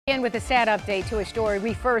In with a sad update to a story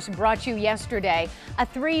we first brought you yesterday. A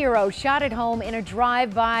 3-year-old shot at home in a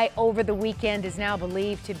drive-by over the weekend is now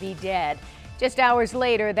believed to be dead. Just hours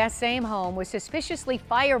later, that same home was suspiciously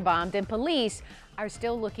firebombed and police are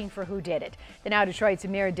still looking for who did it. The Now Detroit's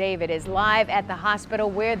Danielle Davis is live at the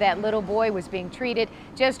hospital where that little boy was being treated.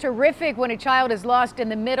 Just horrific when a child is lost in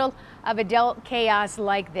the middle of adult chaos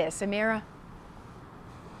like this. Amira?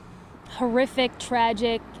 Horrific,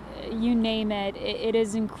 tragic, you name it. It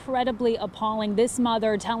is incredibly appalling. This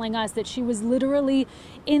mother telling us that she was literally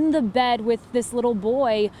in the bed with this little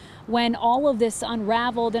boy when all of this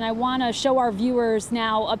unraveled. And I want to show our viewers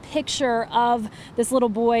now a picture of this little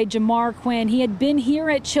boy, Jamar Quinn. He had been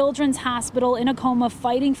here at Children's Hospital in a coma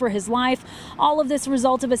fighting for his life. All of this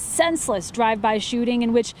result of a senseless drive-by shooting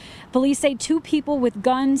in which police say 2 people with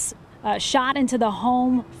guns shot into the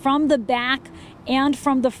home from the back and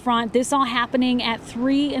from the front. This all happening at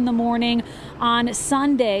 3 in the morning on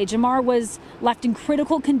Sunday. Jamar was left in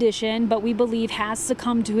critical condition, but we believe has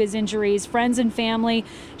succumbed to his injuries. Friends and family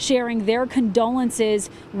sharing their condolences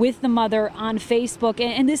with the mother on Facebook.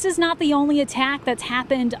 And this is not the only attack that's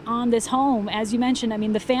happened on this home. As you mentioned, I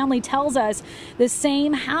mean, the family tells us the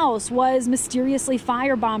same house was mysteriously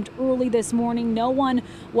firebombed early this morning. No one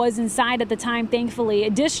was inside at the time, thankfully.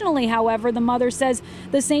 Additionally, however, the mother says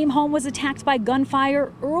the same home was attacked by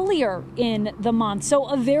gunfire earlier in the month. So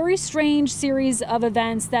a very strange series of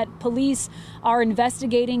events that police are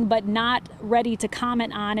investigating but not ready to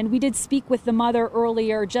comment on. And we did speak with the mother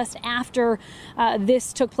earlier just after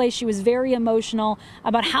this took place. She was very emotional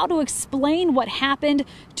about how to explain what happened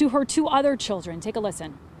to her 2 other children. Take a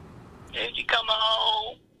listen. And you come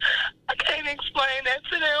home, I can't explain that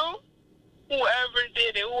to them. Whoever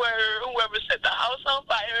did it, whoever set the house on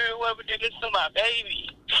fire, whoever did it to my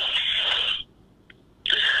baby.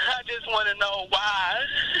 I just want to know why.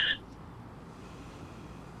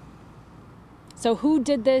 So who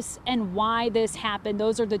did this and why this happened?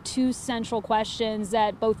 Those are the 2 central questions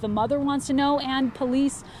that both the mother wants to know and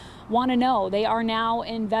police want to know. They are now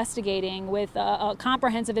investigating with a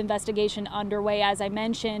comprehensive investigation underway. As I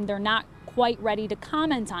mentioned, they're not quite ready to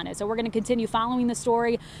comment on it. So we're going to continue following the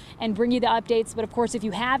story and bring you the updates. But of course, if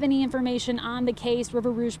you have any information on the case, River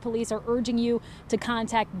Rouge police are urging you to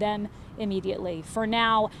contact them immediately. For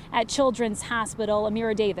now, at Children's Hospital,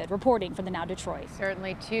 Danielle Davis reporting for the Now Detroit.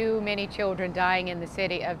 Certainly too many children dying in the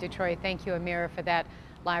city of Detroit. Thank you, Amira, for that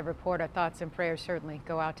live report. Our thoughts and prayers certainly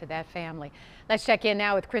go out to that family. Let's check in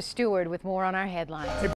now with Chris Stewart with more on our headlines.